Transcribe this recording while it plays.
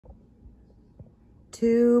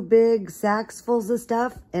2 big sacks full of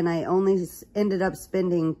stuff, and I only ended up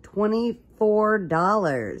spending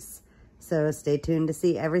 $24. So stay tuned to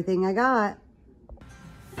see everything I got.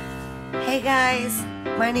 Hey guys,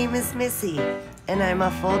 my name is Missy, and I'm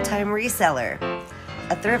a full-time reseller,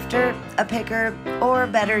 a thrifter, a picker, or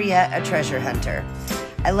better yet, a treasure hunter.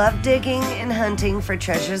 I love digging and hunting for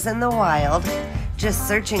treasures in the wild, just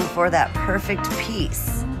searching for that perfect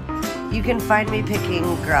piece. You can find me picking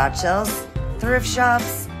garage sales, thrift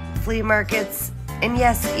shops, flea markets, and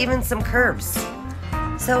yes, even some curbs.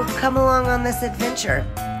 So come along on this adventure,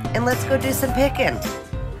 and let's go do some picking.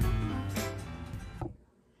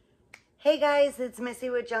 Hey guys, it's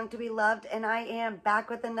Missy with Junk to Be Loved, and I am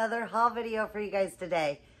back with another haul video for you guys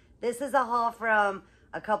today. This is a haul from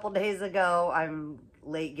a couple days ago. I'm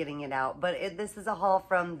late getting it out, but this is a haul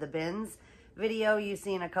from the bins video you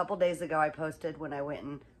seen a couple days ago. I posted when I went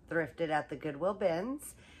and thrifted at the Goodwill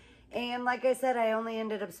bins. And like I said, I only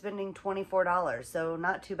ended up spending $24, so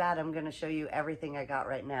not too bad. I'm going to show you everything I got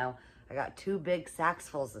right now. I got 2 big sacks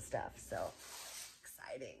full of stuff, so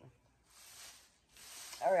exciting.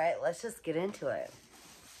 All right, let's just get into it.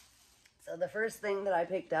 So the first thing that I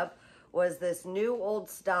picked up was this new old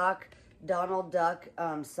stock Donald Duck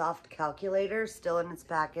soft calculator, still in its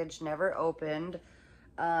package, never opened,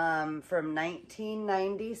 from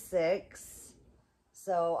 1996.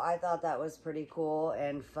 So I thought that was pretty cool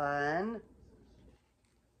and fun.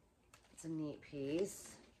 It's a neat piece.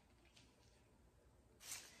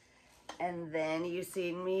 And then you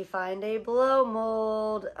seen me find a blow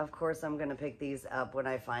mold. Of course, I'm going to pick these up when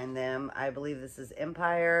I find them. I believe this is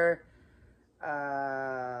Empire.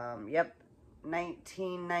 Yep.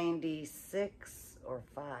 1996 or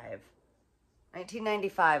 5.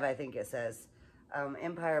 1995, I think it says.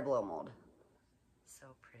 Empire blow mold. So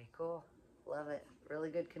pretty cool. Love it.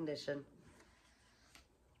 Really good condition.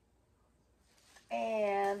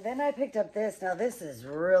 And then I picked up this. Now this is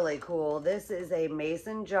really cool. This is a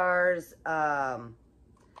mason jars.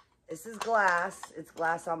 This is glass. It's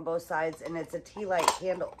glass on both sides, and it's a tea light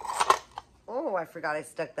candle. Oh, I forgot I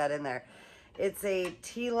stuck that in there. It's a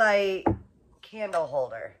tea light candle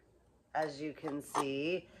holder, as you can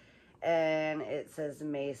see. And it says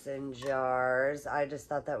mason jars. I just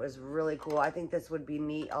thought that was really cool. I think this would be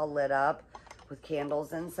neat all lit up with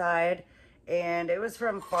candles inside. And it was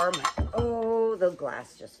from Farm. Oh, the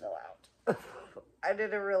glass just fell out. I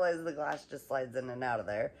didn't realize the glass just slides in and out of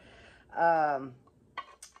there.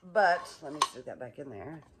 But let me stick that back in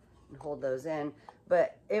there and hold those in.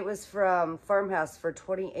 But it was from Farmhouse for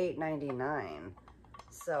 $28.99.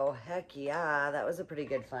 So heck yeah, that was a pretty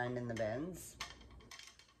good find in the bins.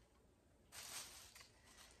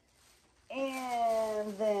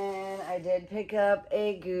 And then I did pick up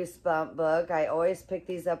a Goosebump book. I always pick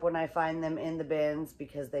these up when I find them in the bins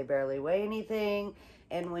because they barely weigh anything.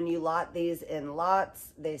 And when you lot these in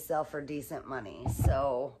lots, they sell for decent money.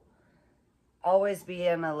 So always be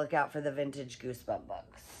on the lookout for the vintage Goosebump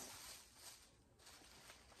books.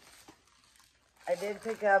 I did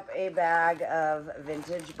pick up a bag of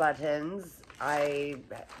vintage buttons.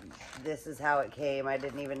 This is how it came. I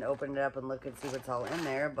didn't even open it up and look and see what's all in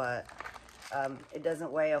there, but it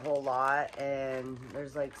doesn't weigh a whole lot, and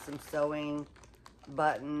there's like some sewing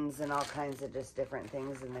buttons and all kinds of just different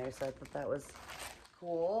things in there, so I thought that was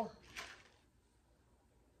cool.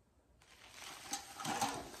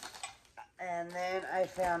 And then I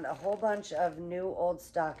found a whole bunch of new old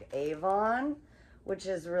stock Avon, which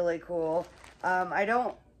is really cool. I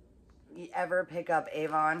don't ever pick up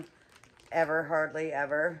Avon, hardly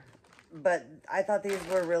ever, but I thought these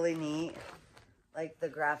were really neat. Like the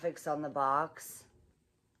graphics on the box.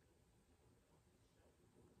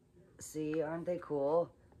 See, aren't they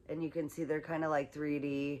cool? And you can see they're kind of like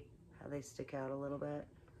 3D, how they stick out a little bit.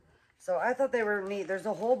 So I thought they were neat. There's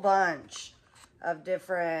a whole bunch of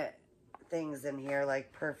different things in here,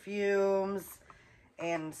 like perfumes,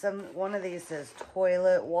 and one of these says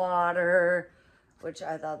toilet water, which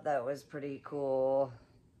I thought that was pretty cool.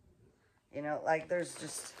 You know, like there's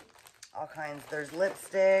just all kinds. There's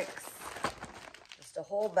lipsticks. A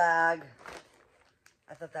whole bag.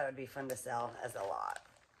 I thought that would be fun to sell as a lot.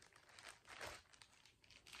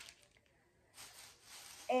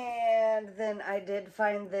 And then I did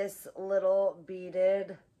find this little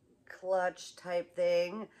beaded clutch type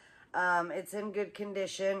thing. It's in good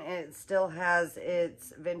condition. It still has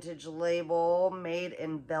its vintage label, made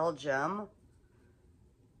in Belgium.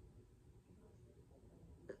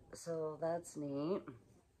 So that's neat.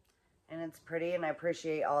 And it's pretty, and I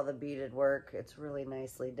appreciate all the beaded work. It's really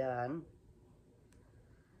nicely done.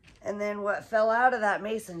 And then what fell out of that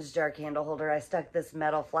Mason's jar candle holder, I stuck this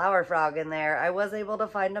metal flower frog in there. I was able to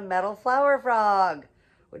find a metal flower frog,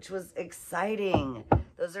 which was exciting.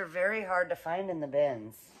 Those are very hard to find in the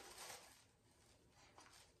bins.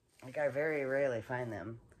 Like, I very rarely find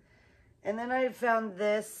them. And then I found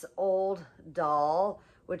this old doll,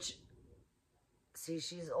 which, see,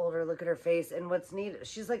 she's older. Look at her face. And what's neat,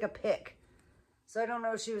 she's like a pick. So I don't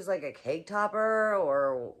know if she was like a cake topper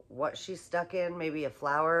or what she stuck in. Maybe a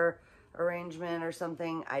flower arrangement or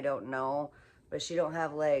something. I don't know. But she don't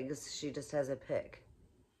have legs. She just has a pick.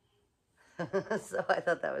 So I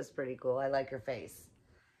thought that was pretty cool. I like her face.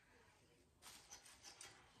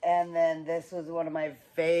 And then this was one of my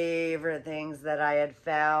favorite things that I had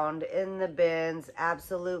found in the bins.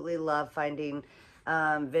 Absolutely love finding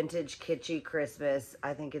vintage kitschy Christmas.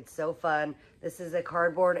 I think it's so fun. This is a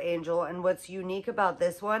cardboard angel, and what's unique about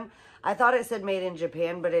this one, I thought it said made in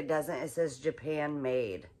Japan, but it doesn't. It says Japan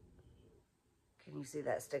made. Can you see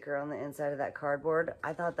that sticker on the inside of that cardboard?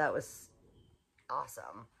 I thought that was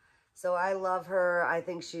awesome. So I love her. I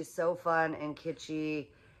think she's so fun and kitschy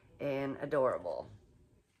and adorable.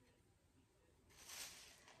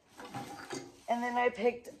 And then I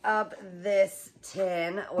picked up this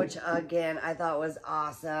tin, which again, I thought was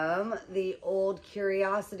awesome. The Old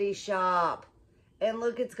Curiosity Shop. And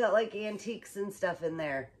look, it's got like antiques and stuff in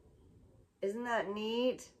there. Isn't that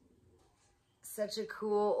neat? Such a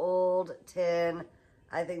cool old tin.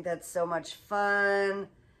 I think that's so much fun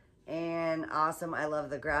and awesome. I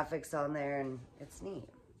love the graphics on there and it's neat.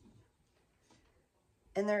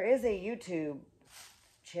 And there is a YouTube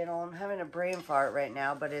channel. I'm having a brain fart right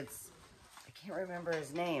now, but it's, I can't remember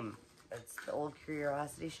his name. It's the Old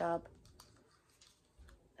Curiosity Shop.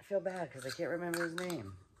 I feel bad because I can't remember his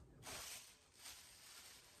name.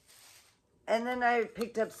 And then I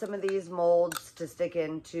picked up some of these molds to stick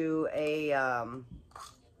into a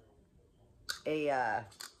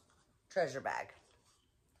treasure bag.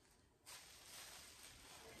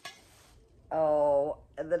 Oh,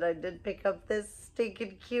 and then I did pick up this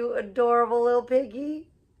stinking cute, adorable little piggy.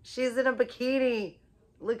 She's in a bikini.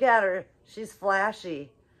 Look at her. She's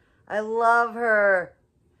flashy. I love her.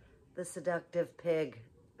 The seductive pig.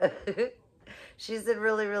 She's in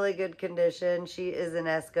really, really good condition. She is an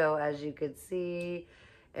Esco, as you could see.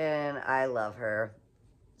 And I love her.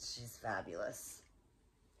 She's fabulous.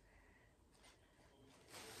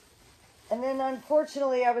 And then,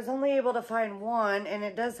 unfortunately, I was only able to find one. And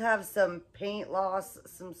it does have some paint loss,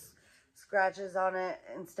 some scratches on it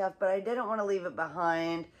and stuff. But I didn't want to leave it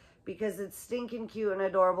behind because it's stinking cute and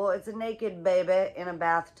adorable. It's a naked baby in a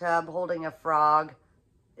bathtub holding a frog.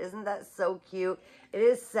 Isn't that so cute? It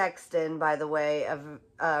is Sexton, by the way,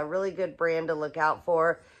 a really good brand to look out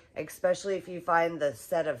for, especially if you find the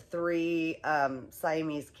set of 3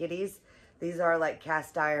 Siamese kitties. These are like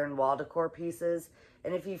cast iron wall decor pieces.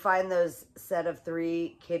 And if you find those set of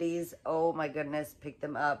 3 kitties, oh my goodness, pick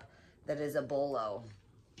them up. That is a bolo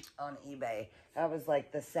on eBay. That was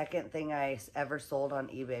like the second thing I ever sold on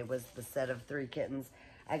eBay was the set of 3 kittens.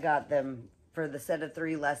 I got them for the set of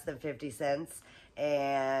 3 less than 50 cents.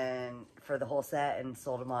 And for the whole set, and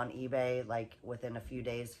sold them on eBay like within a few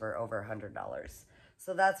days for over $100.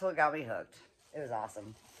 So that's what got me hooked. It was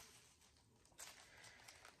awesome.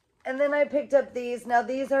 And then I picked up these. Now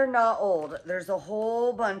these are not old. There's a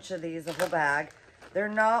whole bunch of these, a whole bag. They're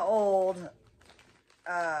not old.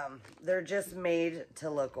 They're just made to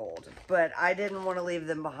look old. But I didn't want to leave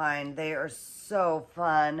them behind. They are so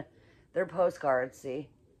fun. They're postcards, see?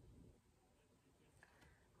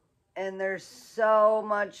 And they're so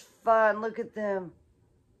much fun. Look at them.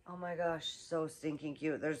 Oh my gosh, so stinking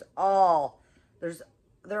cute. They're all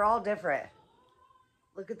different.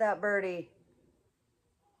 Look at that birdie.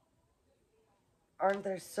 Aren't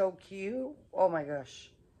they so cute? Oh my gosh.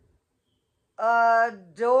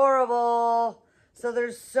 Adorable. So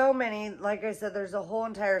there's so many. Like I said, there's a whole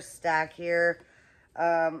entire stack here.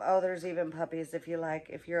 Oh, there's even puppies if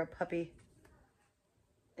you're a puppy.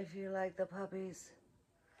 If you like the puppies.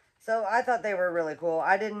 So I thought they were really cool.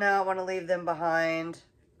 I did not want to leave them behind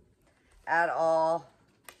at all.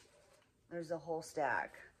 There's a whole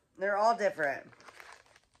stack. They're all different.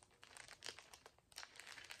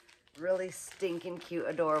 Really stinking cute,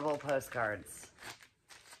 adorable postcards.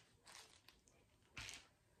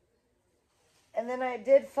 And then I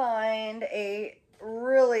did find a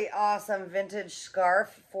really awesome vintage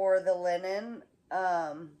scarf for the linen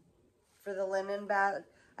bag.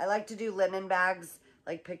 I like to do linen bags.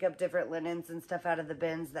 Like pick up different linens and stuff out of the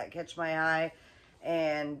bins that catch my eye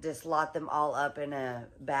and just lot them all up in a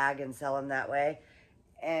bag and sell them that way.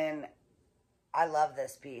 And I love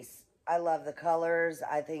this piece. I love the colors.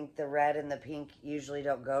 I think the red and the pink usually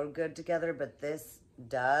don't go good together, but this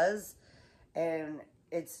does. And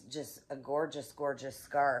it's just a gorgeous, gorgeous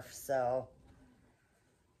scarf. So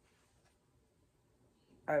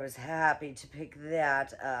I was happy to pick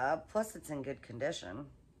that up. Plus, it's in good condition.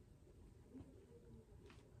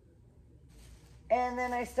 And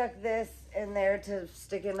then I stuck this in there to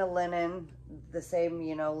stick in a linen, the same,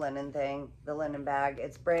 you know, linen thing, the linen bag.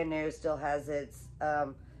 It's brand new, still has its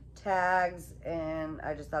tags, and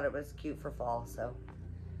I just thought it was cute for fall. So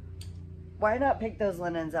why not pick those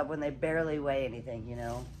linens up when they barely weigh anything, you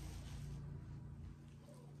know?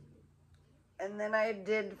 And then I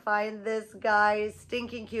did find this guy,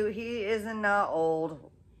 stinking cute. He is not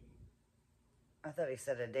old. I thought he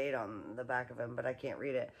said a date on the back of him, but I can't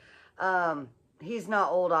read it. He's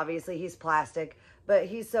not old, obviously. He's plastic, but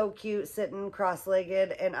he's so cute sitting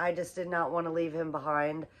cross-legged, and I just did not want to leave him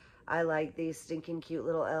behind. I like these stinking cute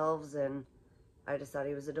little elves, and I just thought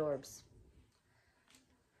he was adorbs.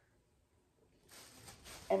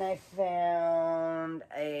 And I found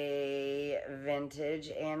a vintage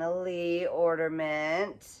Anna Lee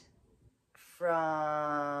ornament from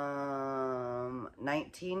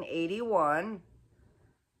 1981.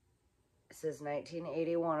 It says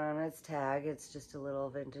 1981 on its tag. It's just a little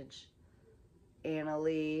vintage Anna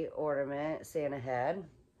Lee ornament, Santa head.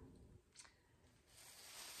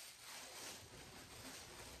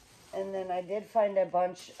 And then I did find a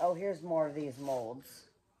bunch. Oh, here's more of these molds.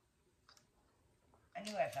 I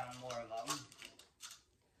knew I found more of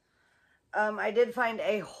them. I did find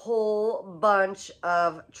a whole bunch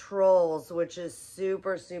of trolls, which is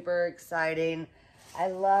super, super exciting. I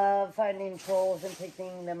love finding trolls and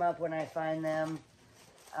picking them up when I find them.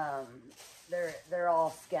 They're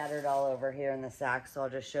all scattered all over here in the sack, so I'll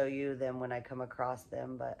just show you them when I come across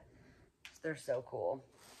them, but they're so cool.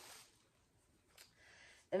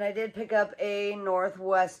 And I did pick up a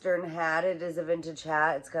Northwestern hat. It is a vintage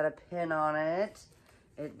hat. It's got a pin on it.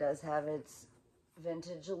 It does have its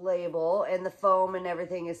vintage label, and the foam and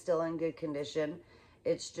everything is still in good condition.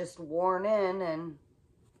 It's just worn in and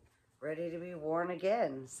ready to be worn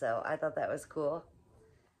again. So I thought that was cool.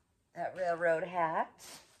 That railroad hat.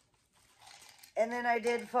 And then I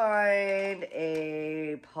did find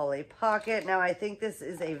a Polly Pocket. Now I think this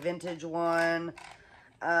is a vintage one.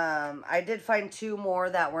 I did find two more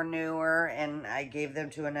that were newer, and I gave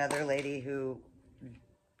them to another lady who,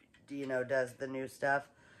 you know, does the new stuff.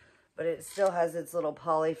 But it still has its little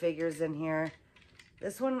Polly figures in here.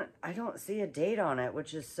 This one, I don't see a date on it,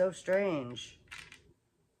 which is so strange.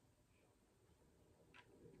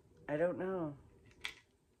 I don't know.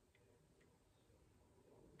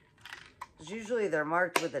 Usually they're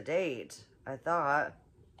marked with a date, I thought,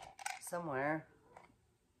 somewhere.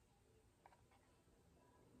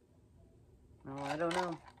 No, I don't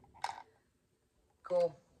know.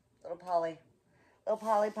 Cool. Little Polly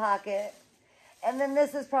Pocket. And then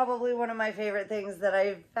this is probably one of my favorite things that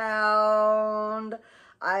I found.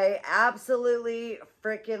 I absolutely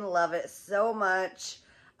freaking love it so much.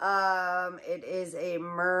 It is a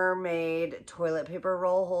mermaid toilet paper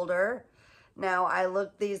roll holder. Now, I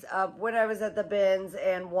looked these up when I was at the bins,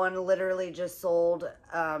 and one literally just sold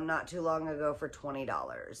not too long ago for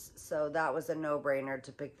 $20. So that was a no-brainer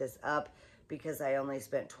to pick this up because I only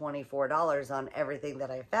spent $24 on everything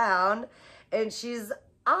that I found. And she's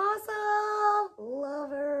awesome. Love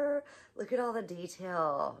her. Look at all the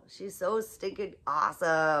detail. She's so stinking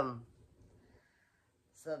awesome.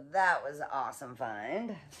 So that was an awesome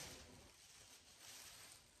find.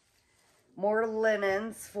 More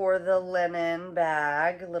linens for the linen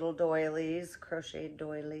bag. Little doilies, crocheted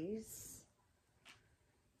doilies.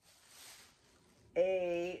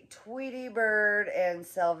 A Tweety Bird and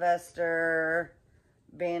Sylvester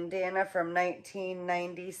bandana from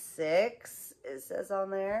 1996, it says on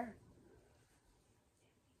there.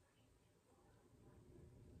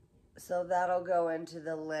 So that'll go into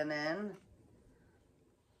the linen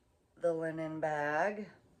bag.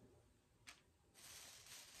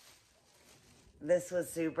 This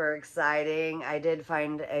was super exciting. I did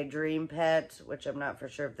find a dream pet, which I'm not for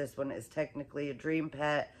sure if this one is technically a dream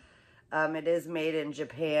pet. It is made in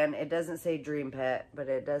Japan. It doesn't say dream pet, but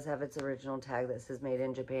it does have its original tag that says made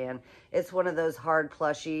in Japan. It's one of those hard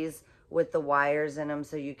plushies with the wires in them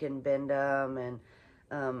so you can bend them and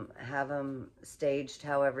have them staged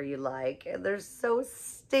however you like. And they're so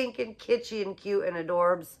stinking kitschy and cute and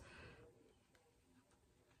adorbs.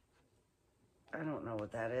 I don't know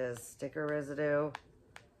what that is. Sticker residue.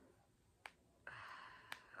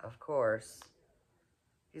 Of course.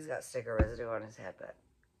 He's got sticker residue on his head, but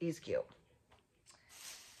he's cute.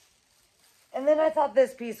 And then I thought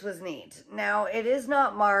this piece was neat. Now, it is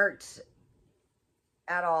not marked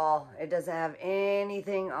at all. It doesn't have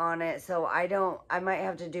anything on it. So I might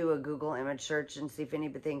have to do a Google image search and see if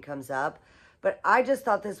anything comes up. But I just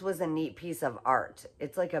thought this was a neat piece of art.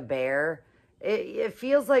 It's like a bear. It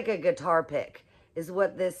feels like a guitar pick is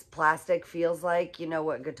what this plastic feels like. You know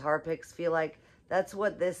what guitar picks feel like? That's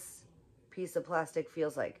what this piece of plastic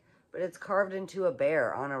feels like. But it's carved into a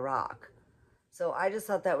bear on a rock. So I just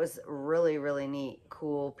thought that was really, really neat,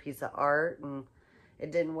 cool piece of art. And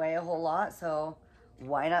it didn't weigh a whole lot, so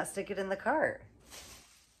why not stick it in the cart?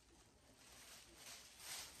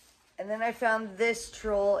 And then I found this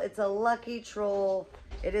troll. It's a lucky troll.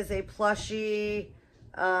 It is a plushie.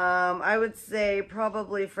 I would say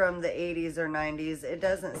probably from the 80s or 90s. It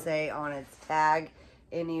doesn't say on its tag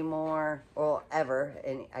anymore, or ever,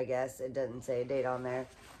 and I guess it doesn't say a date on there.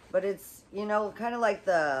 But it's, you know, kind of like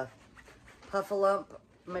the Puffalump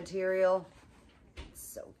material. It's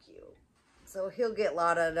so cute. So he'll get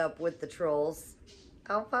lotted up with the trolls.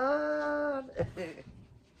 How fun!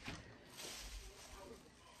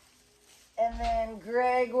 And then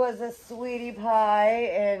Greg was a sweetie pie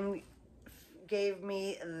and gave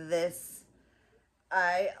me this.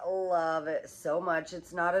 I love it so much.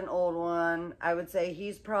 It's not an old one. I would say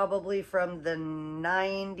he's probably from the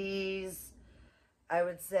 90s. I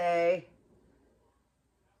would say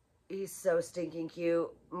he's so stinking cute.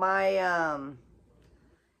 My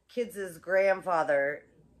kids' grandfather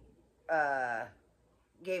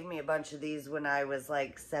gave me a bunch of these when I was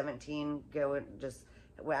like 17,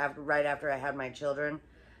 right after I had my children.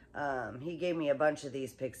 He gave me a bunch of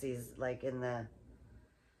these pixies like in the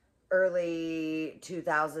early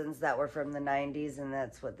 2000s that were from the 90s, and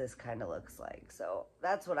that's what this kind of looks like. So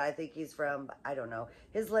that's what I think he's from. I don't know.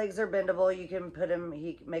 His legs are bendable. You can put him,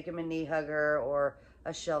 make him a knee hugger or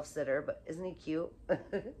a shelf sitter, but isn't he cute?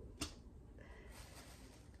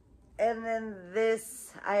 And then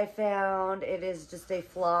this I found, it is just a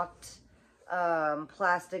flocked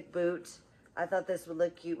plastic boot. I thought this would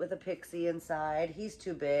look cute with a pixie inside. He's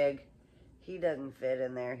too big. He doesn't fit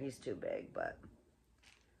in there. He's too big, but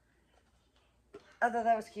I thought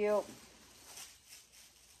that was cute.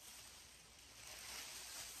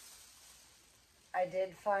 I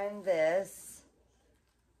did find this.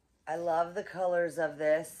 I love the colors of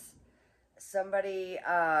this. Somebody,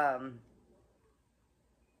 there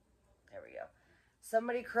we go.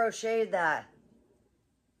 Somebody crocheted that.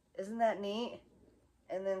 Isn't that neat?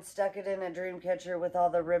 And then stuck it in a dream catcher with all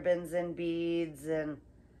the ribbons and beads and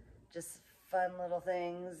just fun little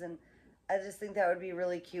things. And I just think that would be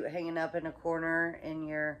really cute hanging up in a corner in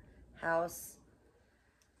your house.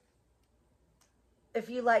 If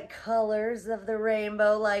you like colors of the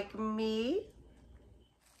rainbow like me.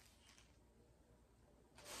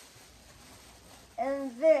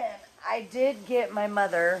 And then I did get my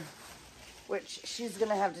mother, which she's going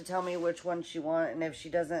to have to tell me which one she wants. And if she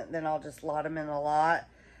doesn't, then I'll just lot them in a lot.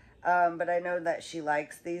 But I know that she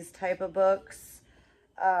likes these type of books.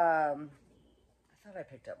 I thought I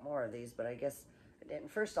picked up more of these, but I guess I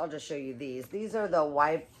didn't. First, I'll just show you these. These are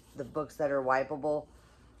the books that are wipeable.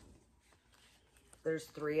 There's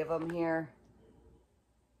 3 of them here.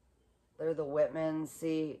 They're the Whitmans,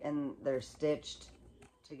 see, and they're stitched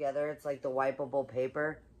together. It's like the wipeable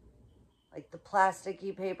paper. Like the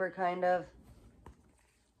plasticky paper, kind of.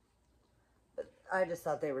 But I just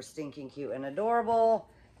thought they were stinking cute and adorable.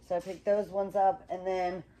 So I picked those ones up. And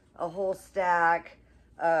then a whole stack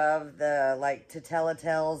of the, like,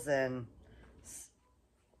 Telltales and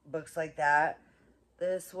books like that.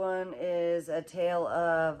 This one is A Tale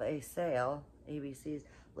of a Sale. ABCs.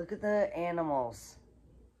 Look at the animals.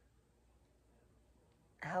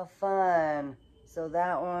 How fun. So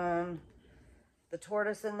that one, The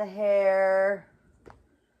Tortoise and the Hare,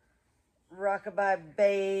 Rockabye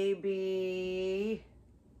Baby,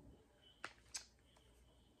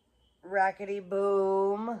 Rackety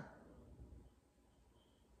Boom,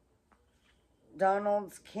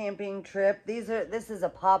 Donald's Camping Trip. This is a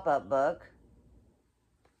pop-up book.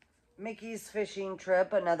 Mickey's Fishing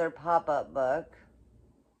Trip, another pop-up book.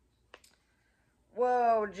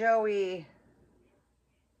 Whoa, Joey.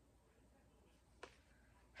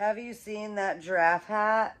 Have you seen that giraffe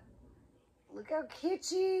hat? Look how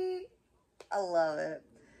kitschy. I love it.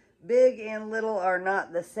 Big and little are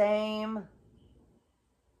not the same.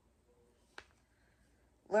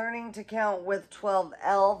 Learning to count with 12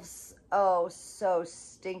 elves. Oh, so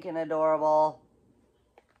stinking adorable.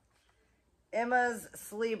 Emma's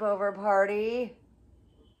sleepover party.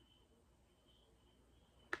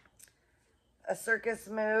 A circus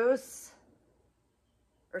moose.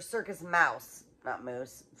 Or circus mouse. Not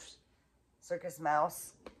moose. Circus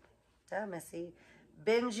mouse. Duh, Missy.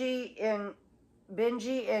 Benji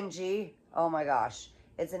Ng. Oh my gosh.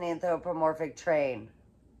 It's an anthropomorphic train.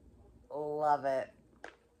 Love it.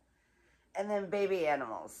 And then baby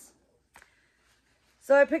animals.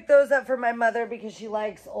 So I picked those up for my mother because she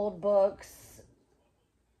likes old books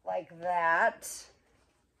like that.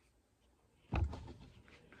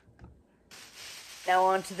 Now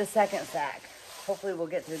on to the second sack. Hopefully we'll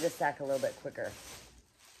get through this sack a little bit quicker.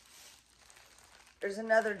 There's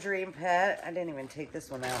another dream pet. I didn't even take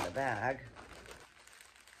this one out of the bag.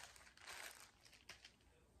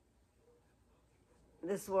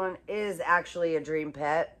 This one is actually a dream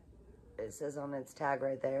pet. It says on its tag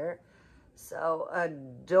right there. So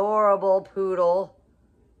adorable poodle.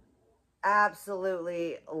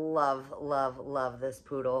 Absolutely love, love, love this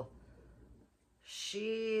poodle.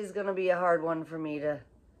 She's going to be a hard one for me to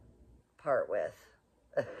part with.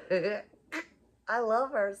 I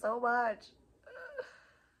love her so much.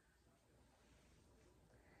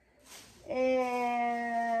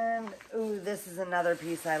 And, ooh, this is another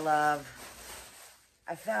piece I love.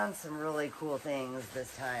 I found some really cool things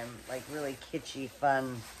this time. Like really kitschy,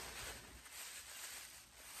 fun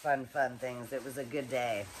things. It was a good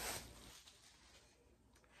day.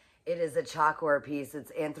 It is a chalkware piece.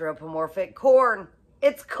 It's anthropomorphic corn.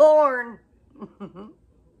 It's corn.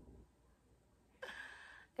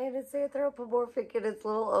 And it's anthropomorphic in its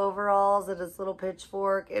little overalls and its little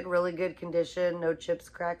pitchfork in really good condition. No chips,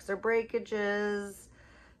 cracks, or breakages.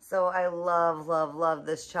 So I love, love, love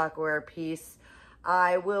this chalkware piece.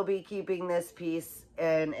 I will be keeping this piece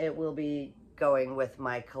and it will be going with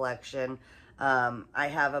my collection. I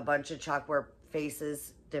have a bunch of chalkware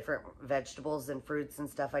faces, different vegetables and fruits and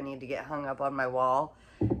stuff I need to get hung up on my wall.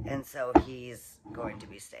 And so he's going to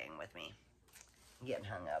be staying with me, getting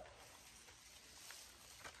hung up.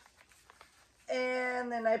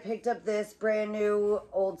 And then I picked up this brand new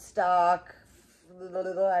old stock.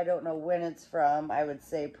 I don't know when it's from. I would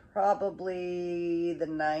say probably the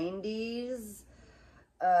 90s.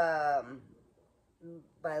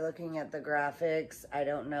 By looking at the graphics, I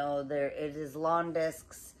don't know. It is lawn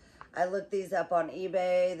discs. I looked these up on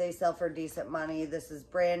eBay. They sell for decent money. This is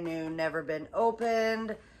brand new, never been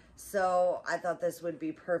opened. So I thought this would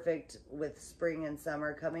be perfect with spring and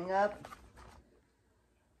summer coming up.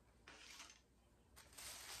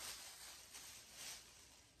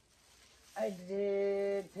 I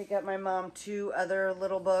did pick up my mom 2 other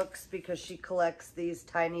little books because she collects these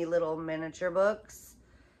tiny little miniature books.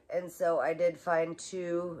 And so I did find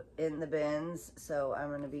 2 in the bins. So I'm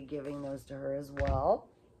going to be giving those to her as well.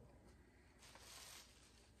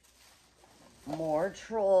 More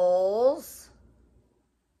trolls.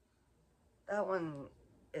 That one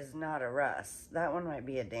is not a Russ. That one might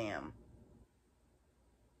be a dam.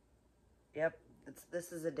 Yep,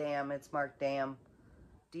 this is a dam. It's marked dam.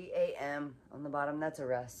 D-A-M on the bottom. That's a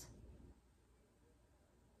Russ.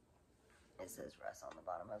 It says Russ on the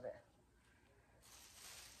bottom of it.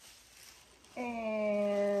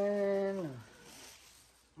 And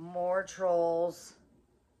more trolls.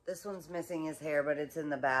 This one's missing his hair, but it's in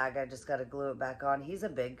the bag. I just got to glue it back on. He's a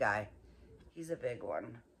big guy. He's a big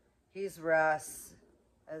one. He's Russ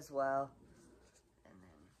as well. And then,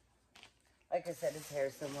 like I said, his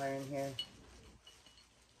hair's somewhere in here.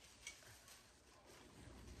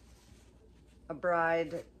 A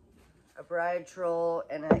bride troll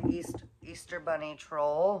and an Easter bunny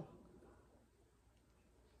troll.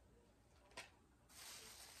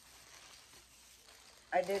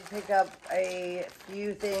 I did pick up a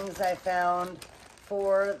few things I found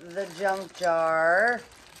for the junk jar,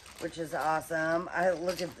 which is awesome. I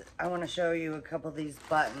want to show you a couple of these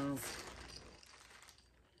buttons.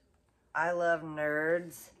 I love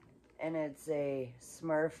nerds, and it's a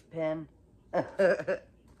Smurf pin.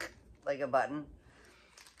 Like a button.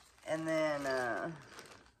 And then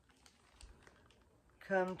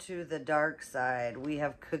come to the dark side. We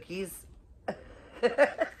have cookies.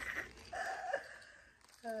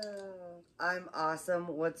 I'm awesome.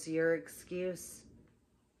 What's your excuse?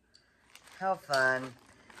 How fun.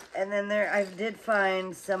 And then I did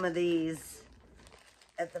find some of these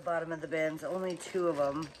at the bottom of the bins. Only 2 of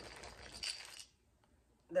them.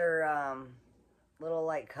 They're little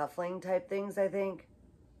like cuffling type things, I think.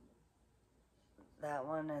 That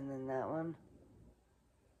one and then that one.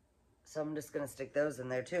 So I'm just going to stick those in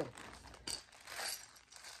there too.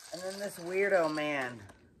 And then this weirdo man.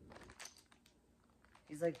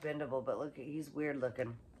 He's like bendable, but look, he's weird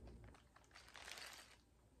looking.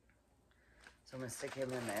 So I'm going to stick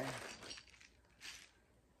him in there.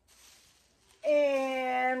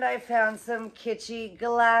 And I found some kitschy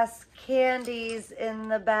glass candies in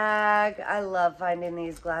the bag. I love finding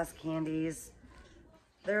these glass candies.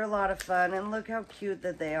 They're a lot of fun, and look how cute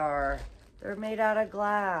that they are. They're made out of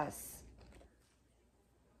glass.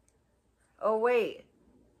 Oh, wait.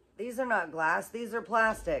 These are not glass. These are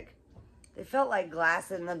plastic. They felt like glass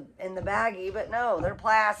in the baggie, but no, they're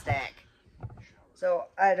plastic. So,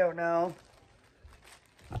 I don't know.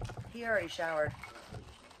 He already showered.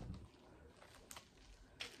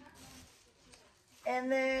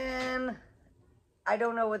 And then, I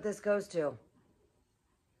don't know what this goes to.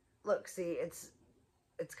 Look, see, it's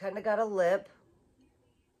kind of got a lip.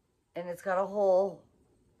 And it's got a hole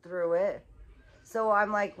through it. So I'm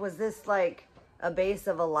like, was this like a base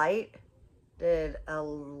of a light? Did a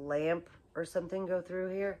lamp or something go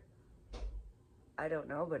through here? I don't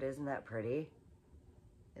know, but isn't that pretty?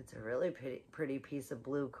 It's a really pretty piece of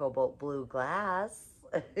blue, cobalt blue glass.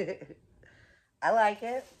 I like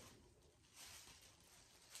it.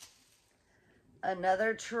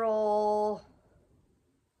 Another troll.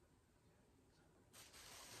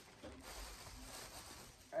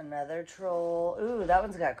 Another troll. Ooh, that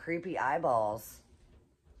one's got creepy eyeballs.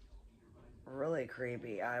 Really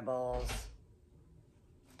creepy eyeballs.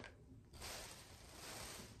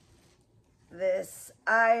 This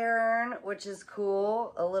iron, which is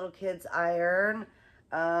cool. A little kid's iron.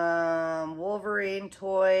 Wolverine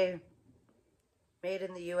toy. Made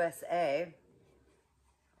in the USA.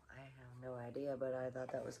 I have no idea, but I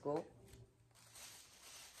thought that was cool.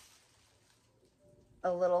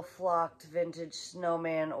 A little flocked vintage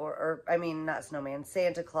snowman, or I mean, not snowman,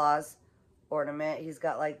 Santa Claus ornament. He's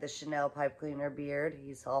got like the Chanel pipe cleaner beard.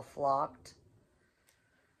 He's all flocked.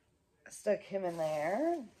 I stuck him in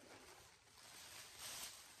there.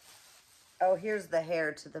 Oh, here's the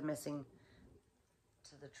hair to the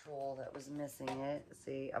troll that was missing it.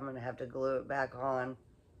 See, I'm going to have to glue it back on.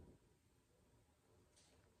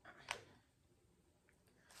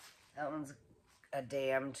 That one's a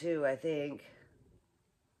dam too, I think.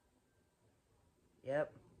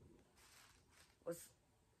 Yep.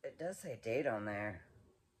 It does say date on there.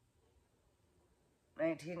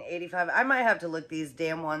 1985. I might have to look these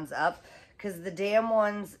damn ones up because the damn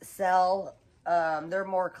ones sell, they're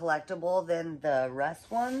more collectible than the rust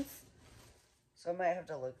ones. So I might have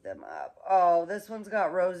to look them up. Oh, this one's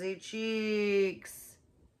got rosy cheeks.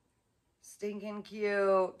 Stinking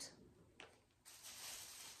cute.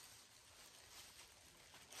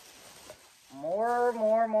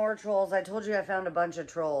 More trolls. I told you I found a bunch of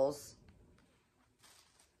trolls.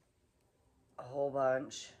 A whole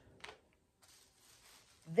bunch.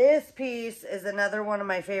 This piece is another one of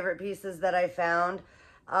my favorite pieces that I found.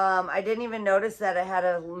 I didn't even notice that it had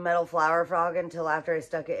a metal flower frog until after I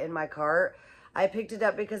stuck it in my cart. I picked it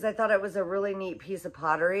up because I thought it was a really neat piece of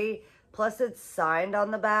pottery. Plus it's signed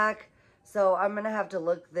on the back. So I'm going to have to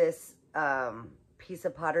look this piece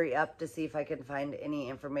of pottery up to see if I can find any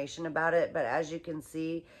information about it. But as you can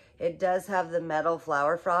see, it does have the metal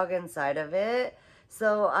flower frog inside of it.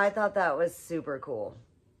 So I thought that was super cool.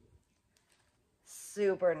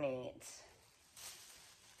 Super neat.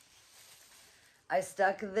 I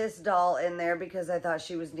stuck this doll in there because I thought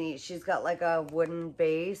she was neat. She's got like a wooden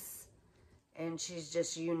base and she's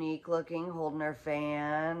just unique looking, holding her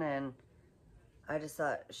fan, and I just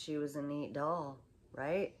thought she was a neat doll,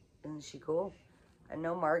 right? Isn't she cool? And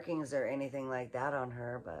no markings or anything like that on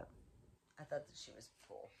her, but I thought that she was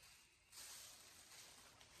cool.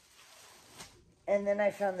 And then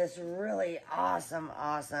I found this really awesome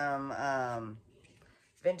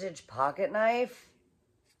vintage pocket knife.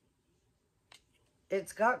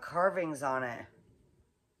 It's got carvings on it.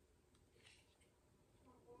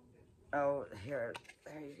 Oh, there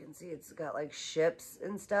you can see it's got like ships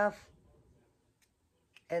and stuff.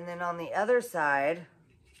 And then on the other side,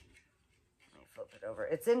 let me flip it over.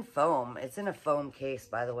 It's in foam. It's in a foam case,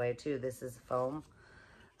 by the way, too. This is foam.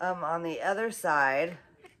 On the other side,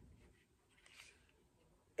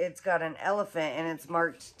 it's got an elephant and it's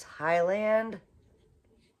marked Thailand.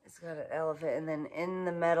 It's got an elephant, and then in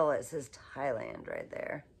the metal it says Thailand right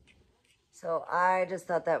there. So I just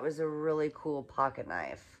thought that was a really cool pocket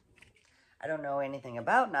knife. I don't know anything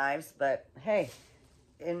about knives, but hey,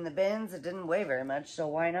 in the bins it didn't weigh very much, so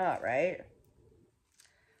why not, right?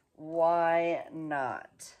 Why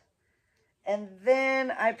not? And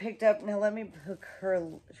then I picked up, now let me hook her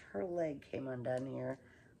leg came undone here.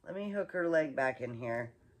 Let me hook her leg back in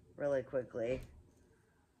here really quickly.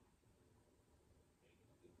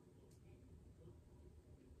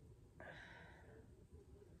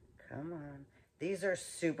 Come on. These are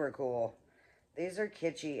super cool. These are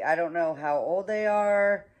kitschy. I don't know how old they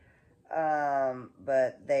are,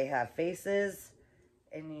 but they have faces.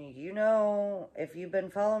 And you know, if you've been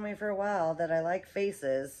following me for a while, that I like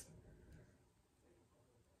faces.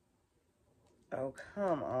 Oh,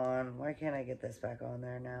 come on. Why can't I get this back on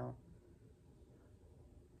there now?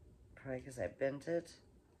 Probably because I bent it.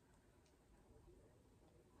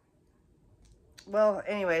 Well,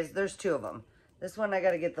 anyways, there's two of them. This one I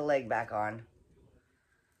got to get the leg back on.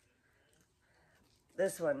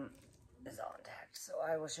 This one is all intact, so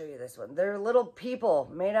I will show you this one. They're little people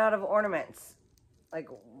made out of ornaments, like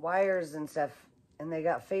wires and stuff, and they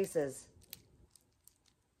got faces.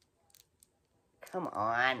 Come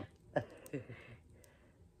on.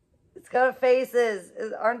 It's got faces.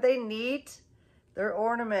 Aren't they neat? They're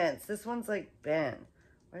ornaments. This one's like bent.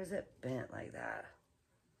 Why is it bent like that?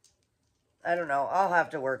 I don't know. I'll have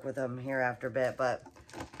to work with them here after a bit, but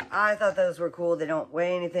I thought those were cool. They don't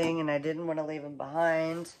weigh anything, and I didn't want to leave them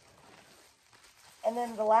behind. And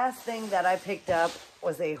then the last thing that I picked up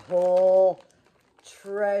was a whole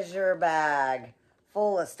treasure bag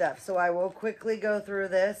full of stuff. So I will quickly go through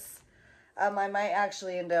this. I might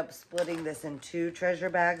actually end up splitting this in two treasure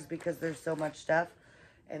bags because there's so much stuff.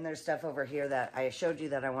 And there's stuff over here that I showed you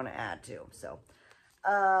that I want to add to. So,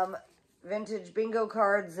 vintage bingo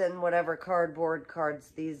cards and whatever cardboard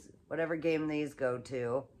cards these, whatever game these go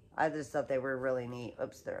to. I just thought they were really neat.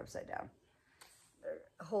 Oops, they're upside down.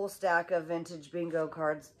 A whole stack of vintage bingo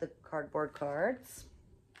cards, the cardboard cards.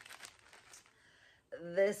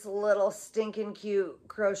 This little stinking cute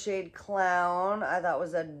crocheted clown I thought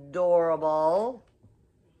was adorable.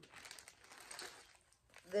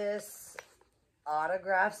 This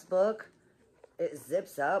autographs book, it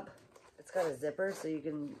zips up. It's got a zipper so you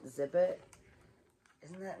can zip it.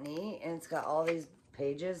 Isn't that neat? And it's got all these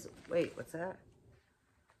pages. Wait, what's that?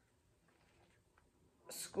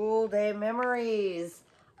 School day memories.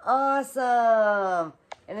 Awesome.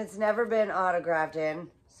 And it's never been autographed in,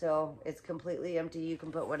 so it's completely empty. You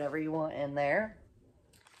can put whatever you want in there.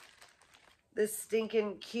 This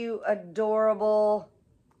stinking cute, adorable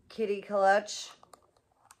kitty clutch.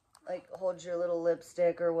 Like, holds your little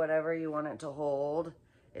lipstick or whatever you want it to hold.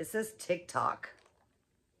 It says TikTok.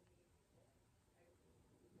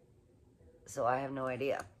 So I have no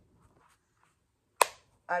idea.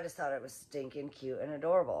 I just thought it was stinking cute and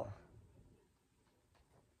adorable.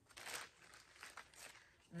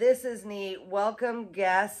 This is neat. Welcome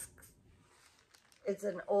guests. It's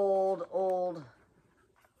an old,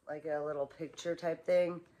 like a little picture type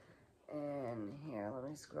thing. And here, let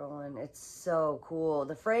me scroll in. It's so cool.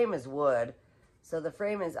 The frame is wood. So the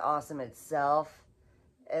frame is awesome itself.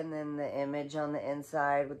 And then the image on the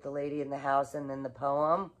inside with the lady in the house and then the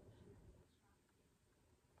poem.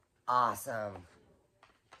 Awesome.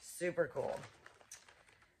 Super cool.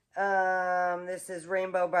 This is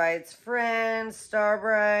Rainbow Bride's Friend,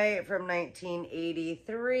 Starbright from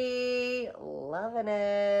 1983. Loving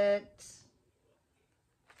it.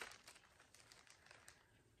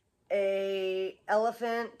 A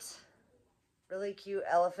elephant, really cute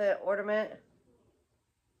elephant ornament.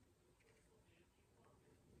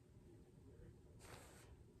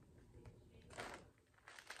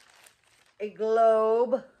 A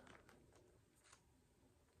globe.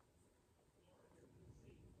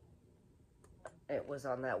 It was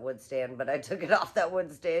on that wood stand, but I took it off that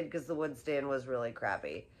wood stand because the wood stand was really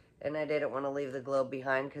crappy. And I didn't want to leave the globe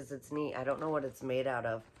behind because it's neat. I don't know what it's made out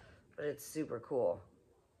of, but it's super cool.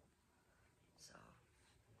 So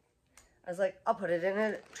I was like, I'll put it in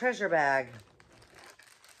a treasure bag.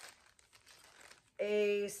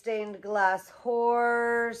 A stained glass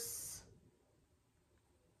horse.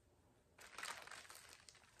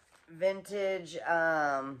 Vintage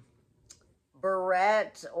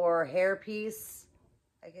barrette or hairpiece.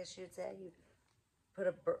 I guess you'd say you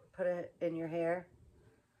put it in your hair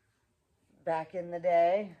back in the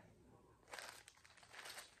day.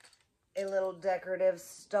 A little decorative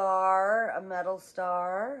star, a metal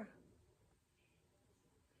star.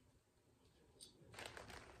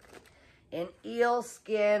 An eel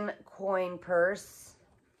skin coin purse.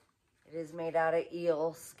 It is made out of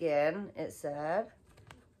eel skin, it said.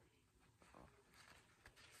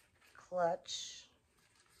 Clutch.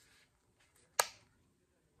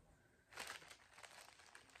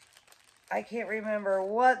 I can't remember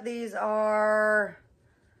what these are,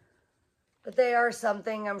 but they are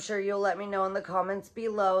something. I'm sure you'll let me know in the comments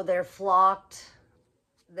below. They're flocked.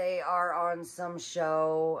 They are on some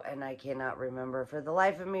show, and I cannot remember for the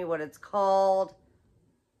life of me what it's called,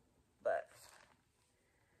 but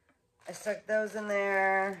I stuck those in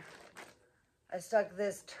there. I stuck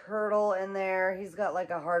this turtle in there. He's got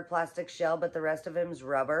like a hard plastic shell, but the rest of him's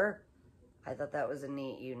rubber. I thought that was a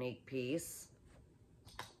neat, unique piece.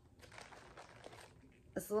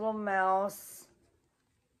 This little mouse.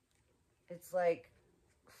 It's like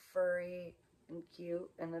furry and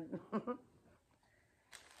cute. And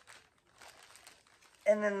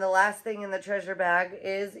And then the last thing in the treasure bag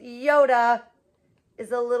is Yoda.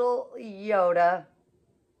 Is a little Yoda.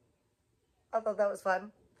 I thought that was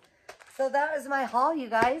fun. So that was my haul, you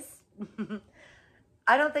guys.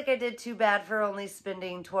 I don't think I did too bad for only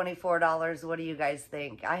spending $24. What do you guys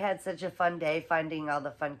think? I had such a fun day finding all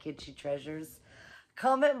the fun kitschy treasures.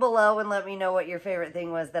 Comment below and let me know what your favorite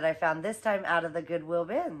thing was that I found this time out of the Goodwill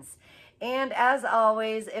bins. And as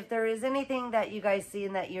always, if there is anything that you guys see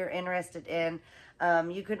and that you're interested in,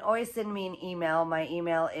 you can always send me an email. My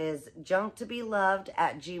email is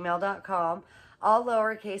junktobeloved@gmail.com. All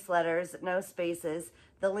lowercase letters, no spaces.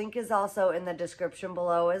 The link is also in the description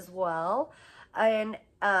below as well. And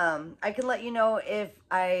I can let you know if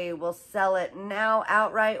I will sell it now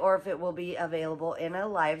outright or if it will be available in a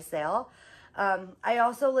live sale. I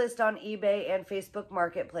also list on eBay and Facebook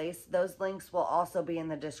Marketplace. Those links will also be in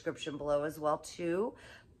the description below as well too.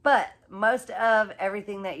 But most of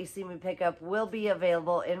everything that you see me pick up will be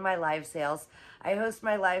available in my live sales. I host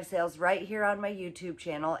my live sales right here on my YouTube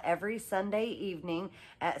channel every Sunday evening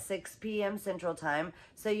at 6 p.m. Central Time.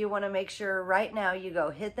 So you want to make sure right now you go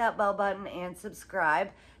hit that bell button and subscribe.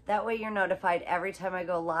 That way you're notified every time I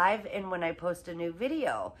go live and when I post a new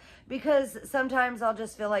video. Because sometimes I'll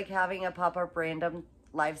just feel like having a pop-up random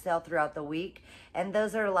live sale throughout the week, and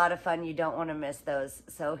those are a lot of fun. You don't want to miss those.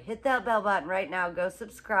 So hit that bell button right now. Go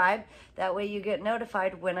subscribe. That way you get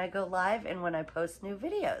notified when I go live and when I post new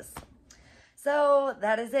videos. So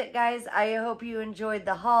that is it, guys. I hope you enjoyed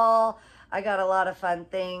the haul. I got a lot of fun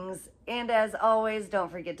things. And as always,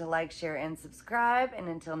 don't forget to like, share, and subscribe. And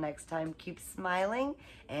until next time, keep smiling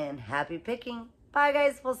and happy picking. Bye,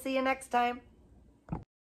 guys. We'll see you next time.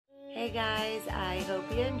 Hey guys, I hope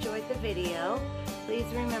you enjoyed the video. Please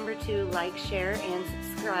remember to like, share, and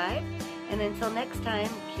subscribe. And until next time,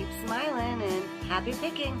 keep smiling and happy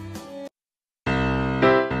picking.